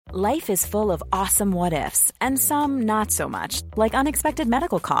Life is full of awesome what-ifs, and some not so much, like unexpected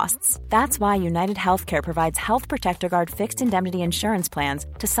medical costs. That's why United Healthcare provides Health Protector Guard fixed indemnity insurance plans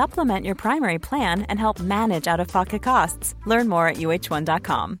to supplement your primary plan and help manage out-of-pocket costs. Learn more at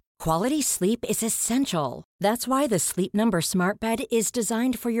uh1.com. Quality sleep is essential. That's why the Sleep Number Smart Bed is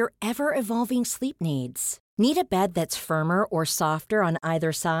designed for your ever-evolving sleep needs. Need a bed that's firmer or softer on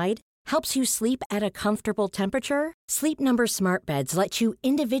either side? Helps you sleep at a comfortable temperature? Sleep Number Smart Beds let you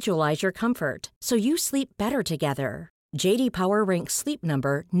individualize your comfort, so you sleep better together. J.D. Power ranks Sleep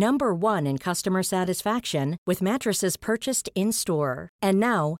Number number 1 in customer satisfaction with mattresses purchased in-store. And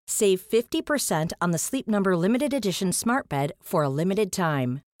now, save 50% on the Sleep Number Limited Edition Smart Bed for a limited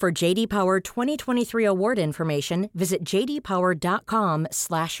time. For J.D. Power 2023 award information, visit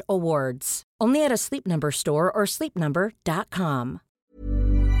jdpower.com/awards. Only at a Sleep Number store or sleepnumber.com.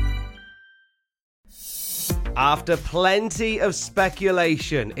 After plenty of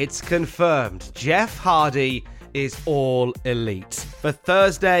speculation, it's confirmed Jeff Hardy is all elite. For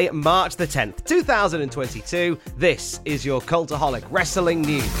Thursday, March the 10th, 2022, this is your Cultaholic Wrestling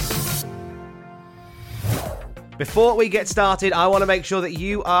News. Before we get started, I want to make sure that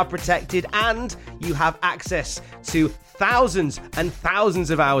you are protected and you have access to thousands and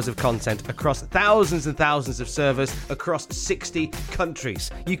thousands of hours of content across thousands and thousands of servers across 60 countries.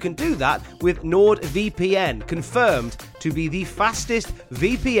 You can do that with NordVPN, confirmed to be the fastest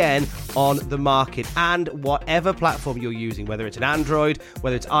VPN on the market, and whatever platform you're using, whether it's an Android,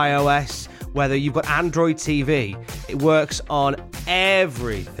 whether it's iOS, whether you've got Android TV, it works on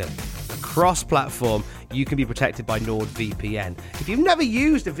everything. Cross-platform, you can be protected by NordVPN. If you've never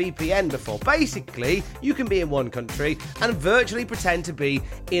used a VPN before, basically, you can be in one country and virtually pretend to be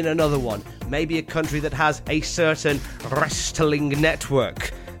in another one. Maybe a country that has a certain wrestling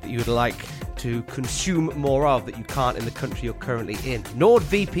network that you would like to consume more of that you can't in the country you're currently in.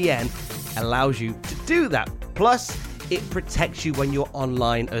 NordVPN allows you to do that. Plus, it protects you when you're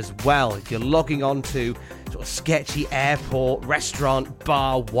online as well. If you're logging on to sort of sketchy airport, restaurant,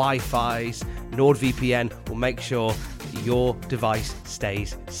 bar, Wi-Fi's, NordVPN will make sure that your device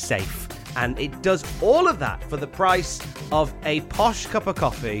stays safe. And it does all of that for the price of a posh cup of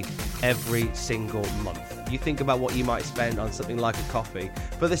coffee every single month. You think about what you might spend on something like a coffee.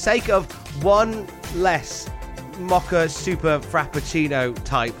 For the sake of one less mocha super frappuccino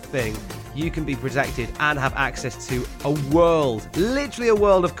type thing, you can be protected and have access to a world, literally a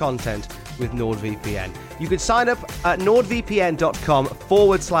world of content with NordVPN. You can sign up at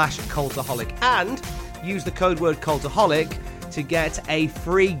nordvpn.com/cultaholic and use the code word cultaholic to get a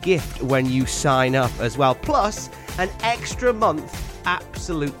free gift when you sign up as well. Plus, an extra month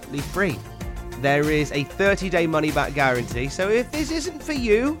absolutely free. There is a 30-day money-back guarantee, so if this isn't for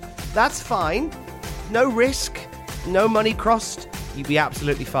you, that's fine. No risk, no money crossed. You'd be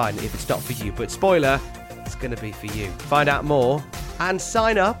absolutely fine if it's not for you. But spoiler, it's going to be for you. Find out more and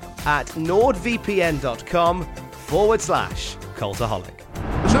sign up at nordvpn.com/cultaholic.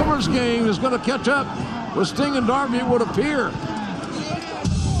 The numbers game is going to catch up with Sting and Darby, it would appear.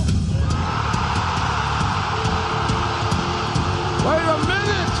 Wait a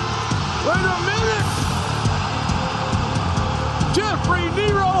minute! Wait a minute! Jeffrey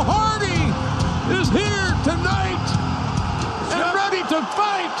Nero Hardy is here tonight and ready to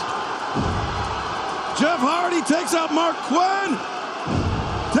fight. Jeff Hardy takes out Mark Quinn,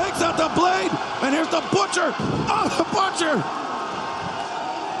 takes out the Blade, and here's the Butcher. Oh, the Butcher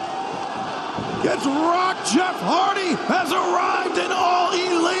gets rocked. Jeff Hardy has arrived in All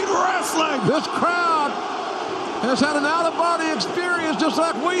Elite Wrestling. This crowd has had an out-of-body experience just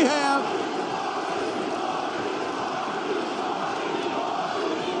like we have.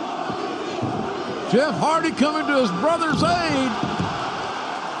 Jeff Hardy coming to his brother's aid.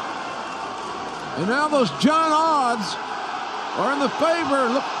 And now those John odds are in the favor.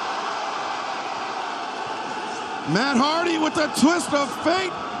 Look. Matt Hardy with the twist of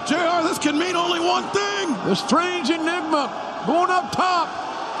fate. JR, this can mean only one thing. The strange enigma going up top.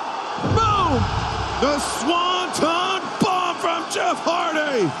 Boom! The Swanton bomb from Jeff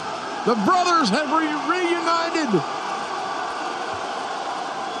Hardy. The brothers have reunited.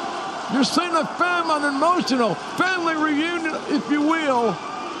 You're seeing a an emotional family reunion, if you will,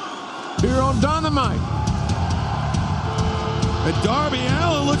 here on Dynamite. And Darby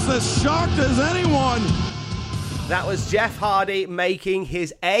Allin looks as shocked as anyone. That was Jeff Hardy making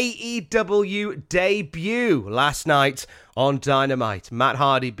his AEW debut last night on Dynamite. Matt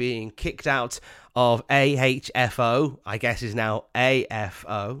Hardy being kicked out of AHFO, I guess is now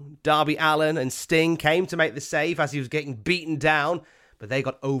AFO. Darby Allin and Sting came to make the save as he was getting beaten down, but they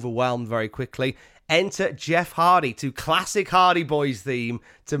got overwhelmed very quickly. enter Jeff Hardy to classic Hardy Boys theme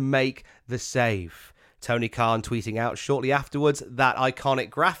to make the save. Tony Khan tweeting out shortly afterwards that iconic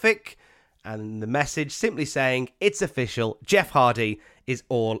graphic and the message simply saying, it's official, Jeff Hardy is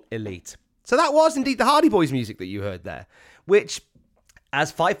All Elite. So that was indeed the Hardy Boys music that you heard there, which,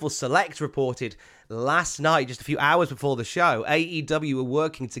 as Fightful Select reported last night, just a few hours before the show, AEW were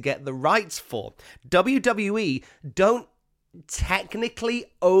working to get the rights for. WWE don't technically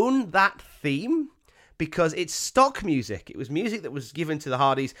own that theme because it's stock music. It was music that was given to the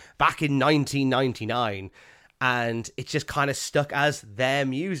Hardys back in 1999, and it just kind of stuck as their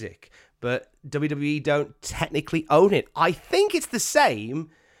music. But WWE don't technically own it. I think it's the same.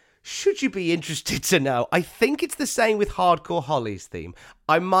 Should you be interested to know, I think it's the same with Hardcore Holly's theme.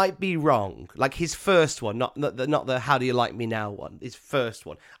 I might be wrong. Like his first one, not the How Do You Like Me Now one. His first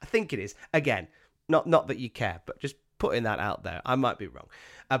one. I think it is. Again, not that you care, but just putting that out there. I might be wrong.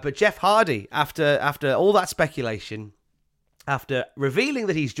 But Jeff Hardy, after all that speculation, after revealing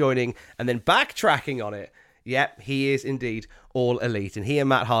that he's joining and then backtracking on it, yep, he is indeed All Elite. And he and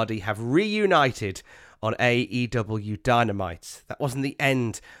Matt Hardy have reunited on AEW Dynamite. That wasn't the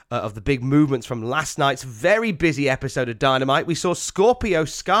end of the big movements from last night's very busy episode of Dynamite. We saw Scorpio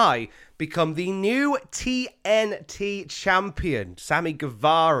Sky become the new TNT champion. Sammy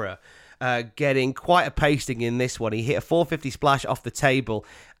Guevara getting quite a pasting in this one. He hit a 450 splash off the table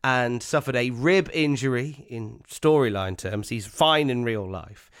and suffered a rib injury in storyline terms. He's fine in real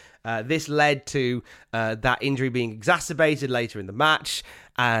life. This led to that injury being exacerbated later in the match,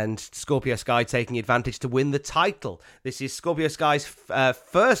 and Scorpio Sky taking advantage to win the title. This is Scorpio Sky's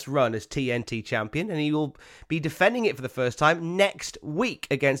first run as TNT champion, and he will be defending it for the first time next week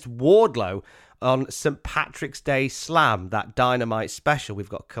against Wardlow on St. Patrick's Day Slam, that Dynamite special we've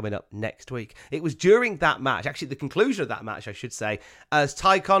got coming up next week. It was during that match, actually the conclusion of that match, I should say, as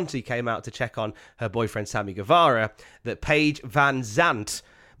Ty Conti came out to check on her boyfriend Sammy Guevara, that Paige Van Zandt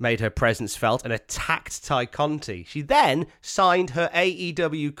made her presence felt and attacked Ty Conti. She then signed her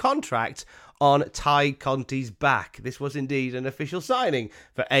AEW contract on Ty Conti's back. This was indeed an official signing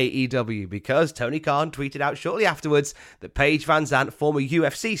for AEW because Tony Khan tweeted out shortly afterwards that Paige Van Zandt, former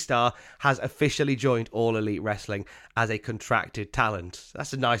UFC star, has officially joined All Elite Wrestling as a contracted talent.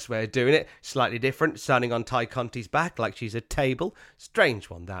 That's a nice way of doing it. Slightly different, signing on Ty Conti's back like she's a table.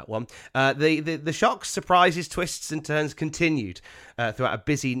 Strange one, that one. The shocks, surprises, twists and turns continued throughout a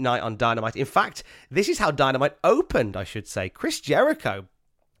busy night on Dynamite. In fact, this is how Dynamite opened, I should say. Chris Jericho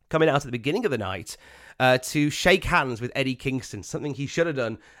coming out at the beginning of the night to shake hands with Eddie Kingston, something he should have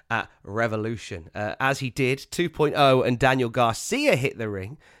done at Revolution. As he did, 2.0 and Daniel Garcia hit the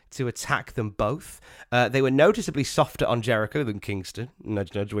ring to attack them both. They were noticeably softer on Jericho than Kingston.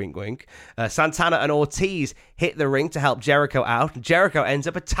 Nudge, nudge, wink, wink. Santana and Ortiz hit the ring to help Jericho out. Jericho ends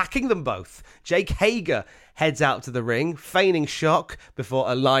up attacking them both. Jake Hager heads out to the ring, feigning shock before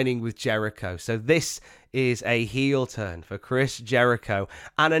aligning with Jericho. So this is a heel turn for Chris Jericho,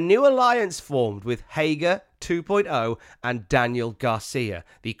 and a new alliance formed with Hager 2.0 and Daniel Garcia,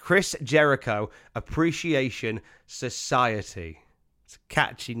 the Chris Jericho Appreciation Society. It's a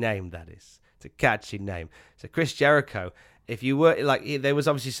catchy name, that is. It's a catchy name. So Chris Jericho, if you were like, there was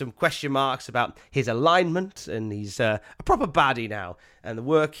obviously some question marks about his alignment, and he's a proper baddie now, and the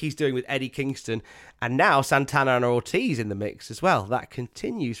work he's doing with Eddie Kingston, and now Santana and Ortiz in the mix as well. That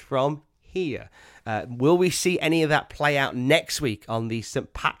continues from here. Will we see any of that play out next week on the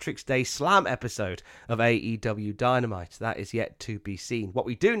St. Patrick's Day Slam episode of AEW Dynamite? That is yet to be seen. What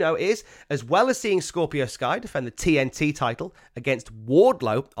we do know is, as well as seeing Scorpio Sky defend the TNT title against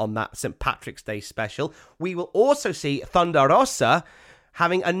Wardlow on that St. Patrick's Day special, we will also see Thunder Rosa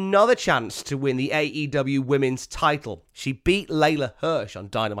having another chance to win the AEW Women's title. She beat Layla Hirsch on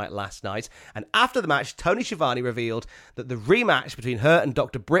Dynamite last night, and after the match, Tony Schiavone revealed that the rematch between her and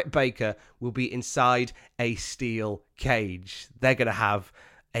Dr. Britt Baker will be inside a steel cage. They're going to have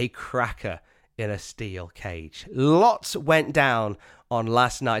a cracker in a steel cage. Lots went down on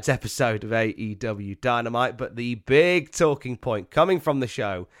last night's episode of AEW Dynamite, but the big talking point coming from the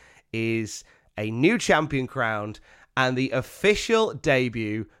show is a new champion crowned and the official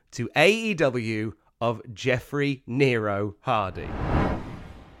debut to AEW of Jeffrey Nero Hardy.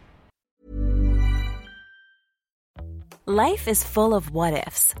 Life is full of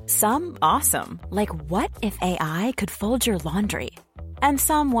what-ifs. Some awesome, like what if AI could fold your laundry? And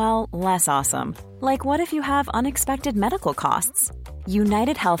some, well, less awesome, like what if you have unexpected medical costs?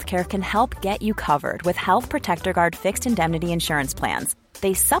 United Healthcare can help get you covered with Health Protector Guard fixed indemnity insurance plans.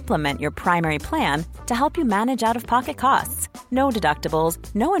 They supplement your primary plan to help you manage out-of-pocket costs. no deductibles,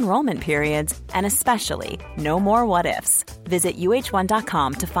 no enrollment periods, and especially no more what-ifs. Visit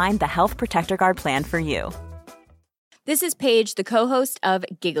uh1.com to find the Health Protector Guard plan for you. This is Paige, the co-host of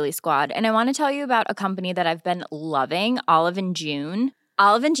Giggly Squad, and I want to tell you about a company that I've been loving, Olive & June.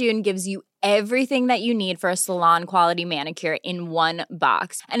 Olive & June gives you everything that you need for a salon-quality manicure in one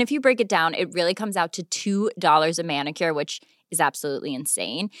box. And if you break it down, it really comes out to $2 a manicure, which is absolutely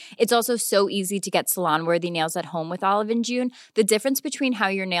insane. It's also so easy to get salon-worthy nails at home with Olive & June. The difference between how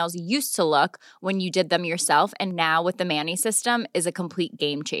your nails used to look when you did them yourself and now with the Mani system is a complete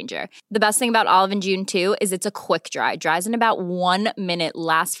game changer. The best thing about Olive & June, too, is it's a quick dry. Dries in about 1 minute,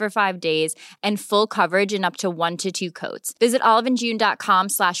 lasts for 5 days, and full coverage in up to 1 to 2 coats. Visit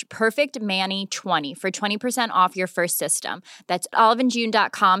oliveandjune.com/perfectmani20 for 20% off your first system. That's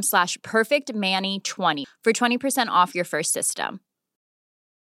oliveandjune.com/perfectmani20 for 20% off your first system.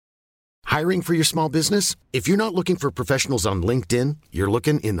 Hiring for your small business? If you're not looking for professionals on LinkedIn, you're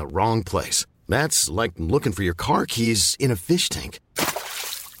looking in the wrong place. That's like looking for your car keys in a fish tank.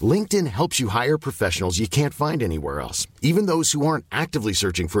 LinkedIn helps you hire professionals you can't find anywhere else, even those who aren't actively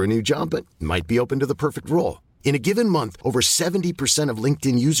searching for a new job but might be open to the perfect role. In a given month, over 70% of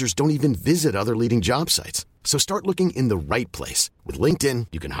LinkedIn users don't even visit other leading job sites. So start looking in the right place. With LinkedIn,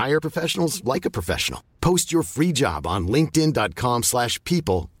 you can hire professionals like a professional. Post your free job on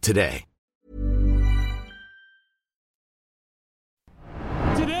linkedin.com/people today.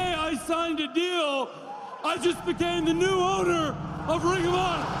 Today I signed a deal. I just became the new owner of Ring of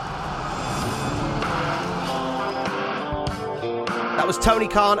Honor. That was Tony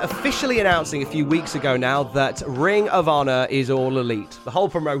Khan officially announcing a few weeks ago now that Ring of Honor is all elite. The whole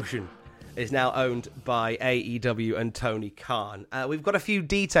promotion is now owned by AEW and Tony Khan. We've got a few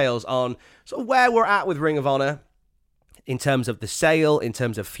details on sort of where we're at with Ring of Honor in terms of the sale, in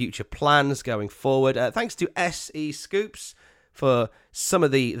terms of future plans going forward. Thanks to SE Scoops for some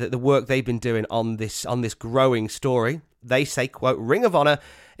of the work they've been doing on this growing story. They say, quote, Ring of Honor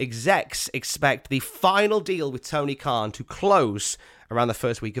execs expect the final deal with Tony Khan to close around the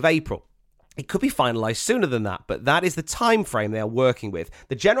first week of April. It could be finalised sooner than that, but that is the time frame they are working with.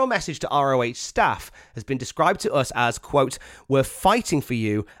 The general message to ROH staff has been described to us as, quote, we're fighting for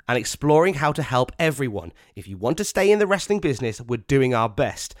you and exploring how to help everyone. If you want to stay in the wrestling business, we're doing our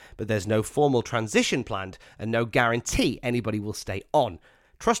best, but there's no formal transition planned and no guarantee anybody will stay on.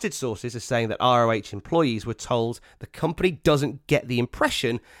 Trusted sources are saying that ROH employees were told the company doesn't get the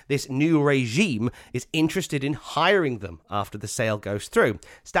impression this new regime is interested in hiring them after the sale goes through.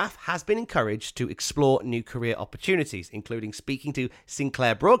 Staff has been encouraged to explore new career opportunities, including speaking to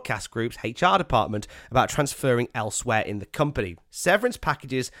Sinclair Broadcast Group's HR department about transferring elsewhere in the company. Severance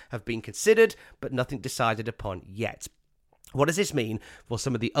packages have been considered, but nothing decided upon yet. What does this mean for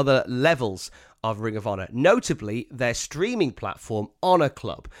some of the other levels of Ring of Honor, notably their streaming platform, Honor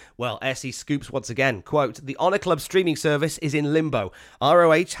Club? Well, SE Scoops once again, quote, the Honor Club streaming service is in limbo.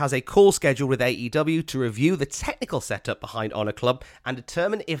 ROH has a call scheduled with AEW to review the technical setup behind Honor Club and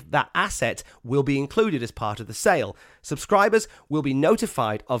determine if that asset will be included as part of the sale. Subscribers will be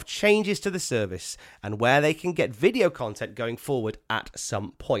notified of changes to the service and where they can get video content going forward at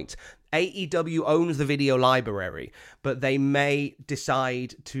some point. AEW owns the video library, but they may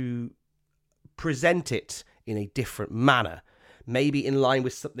decide to present it in a different manner. Maybe in line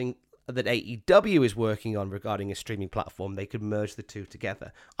with something that AEW is working on regarding a streaming platform, they could merge the two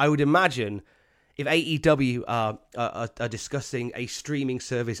together. I would imagine if AEW are discussing a streaming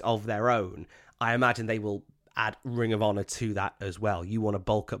service of their own, I imagine they will add Ring of Honor to that as well. You want to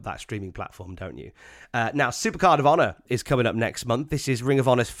bulk up that streaming platform, don't you? Now, Supercard of Honor is coming up next month. This is Ring of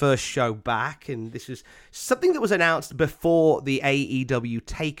Honor's first show back, and this is something that was announced before the AEW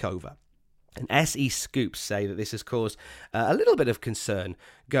takeover. And SE Scoops say that this has caused a little bit of concern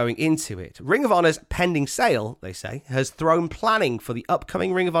going into it. Ring of Honor's pending sale, they say, has thrown planning for the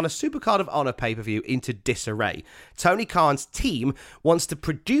upcoming Ring of Honor Supercard of Honor pay-per-view into disarray. Tony Khan's team wants to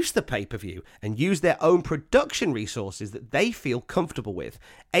produce the pay-per-view and use their own production resources that they feel comfortable with.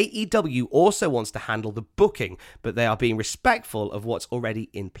 AEW also wants to handle the booking, but they are being respectful of what's already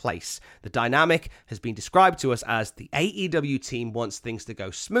in place. The dynamic has been described to us as the AEW team wants things to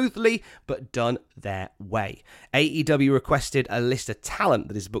go smoothly, but done their way. AEW requested a list of talent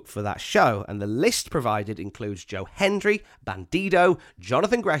that is booked for that show, and the list provided includes Joe Hendry, Bandido,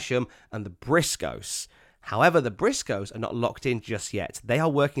 Jonathan Gresham, and the Briscoes. However, the Briscoes are not locked in just yet. They are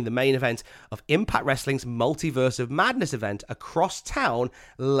working the main event of Impact Wrestling's Multiverse of Madness event across town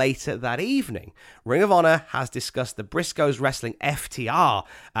later that evening. Ring of Honor has discussed the Briscoes wrestling FTR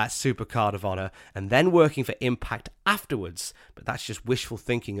at Supercard of Honor and then working for Impact afterwards. But that's just wishful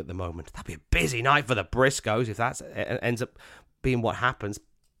thinking at the moment. That'd be a busy night for the Briscoes if that ends up being what happens.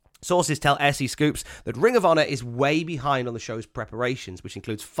 Sources tell SE Scoops that Ring of Honor is way behind on the show's preparations, which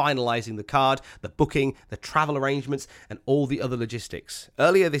includes finalising the card, the booking, the travel arrangements, and all the other logistics.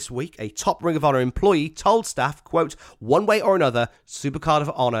 Earlier this week, a top Ring of Honor employee told staff, quote, "One way or another, Supercard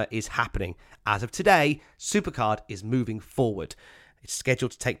of Honor is happening. As of today, Supercard is moving forward." It's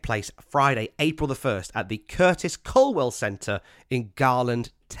scheduled to take place Friday, April the 1st at the Curtis Culwell Center in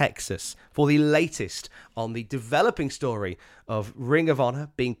Garland, Texas, for the latest on the developing story of Ring of Honor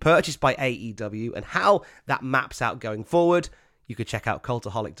being purchased by AEW and how that maps out going forward. You could check out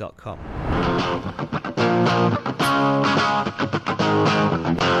Cultaholic.com.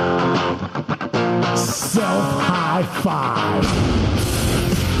 Self-high five.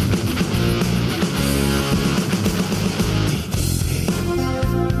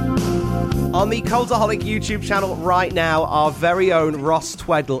 On the Cultaholic YouTube channel right now, our very own Ross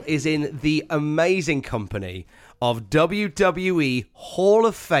Tweddle is in the amazing company of WWE Hall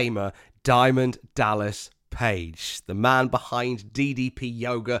of Famer Diamond Dallas Page, the man behind DDP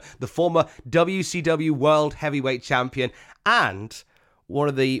Yoga, the former WCW World Heavyweight Champion, and one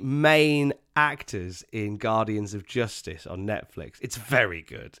of the main actors in Guardians of Justice on Netflix. It's very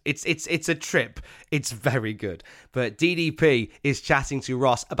good. It's a trip. It's very good. But DDP is chatting to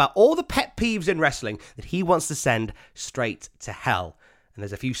Ross about all the pet peeves in wrestling that he wants to send straight to hell. And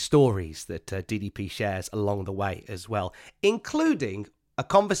there's a few stories that DDP shares along the way as well, including a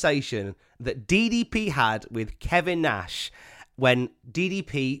conversation that DDP had with Kevin Nash when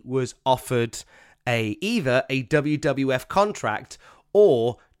DDP was offered either a WWF contract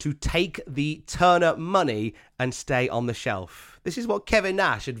or to take the Turner money and stay on the shelf. This is what Kevin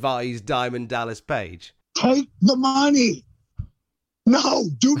Nash advised Diamond Dallas Page. Take the money. No,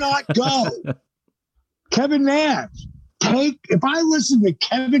 do not go. Kevin Nash. If I listen to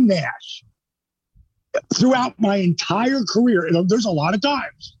Kevin Nash throughout my entire career, and there's a lot of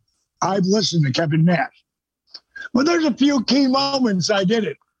times I've listened to Kevin Nash, but there's a few key moments I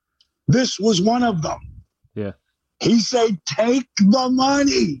didn't. This was one of them. Yeah. He said, take the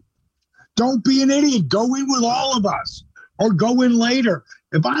money. Don't be an idiot. Go in with all of us or go in later.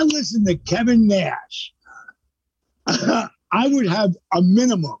 If I listen to Kevin Nash, I would have a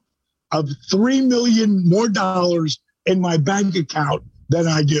minimum of $3 million more dollars in my bank account than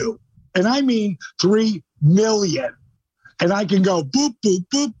I do. And I mean 3 million. And I can go boop, boop,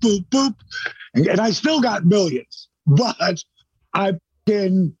 boop, boop, boop. And I still got millions. But I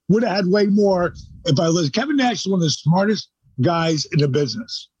would have had way more if I listened. Kevin Nash is one of the smartest guys in the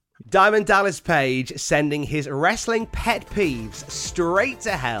business. Diamond Dallas Page sending his wrestling pet peeves straight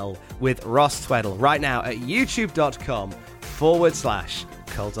to hell with Ross Tweddle right now at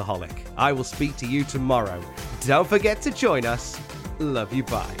youtube.com/Cultaholic. I will speak to you tomorrow. Don't forget to join us. Love you,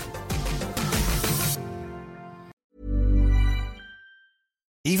 bye.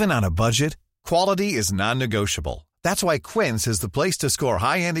 Even on a budget, quality is non-negotiable. That's why Quince is the place to score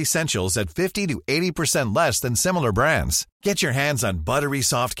high-end essentials at 50 to 80% less than similar brands. Get your hands on buttery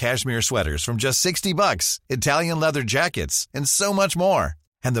soft cashmere sweaters from just $60, Italian leather jackets, and so much more.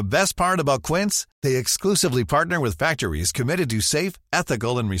 And the best part about Quince, they exclusively partner with factories committed to safe,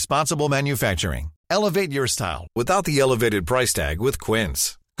 ethical, and responsible manufacturing. Elevate your style without the elevated price tag with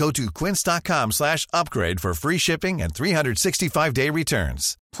Quince. Go to quince.com/upgrade for free shipping and 365-day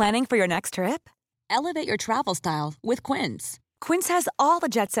returns. Planning for your next trip? Elevate your travel style with Quince. Quince has all the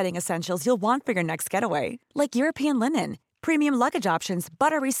jet-setting essentials you'll want for your next getaway, like European linen, premium luggage options,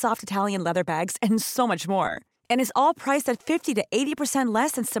 buttery soft Italian leather bags, and so much more. And is all priced at 50 to 80%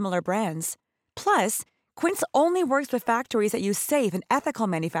 less than similar brands. Plus, Quince only works with factories that use safe and ethical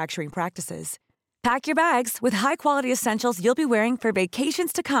manufacturing practices. Pack your bags with high-quality essentials you'll be wearing for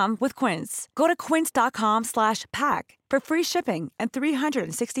vacations to come with Quince. Go to quince.com/pack for free shipping and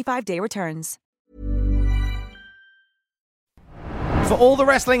 365-day returns. For all the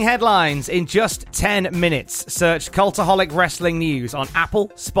wrestling headlines in just 10 minutes, search Cultaholic Wrestling News on Apple,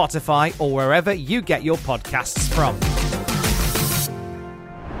 Spotify, or wherever you get your podcasts from.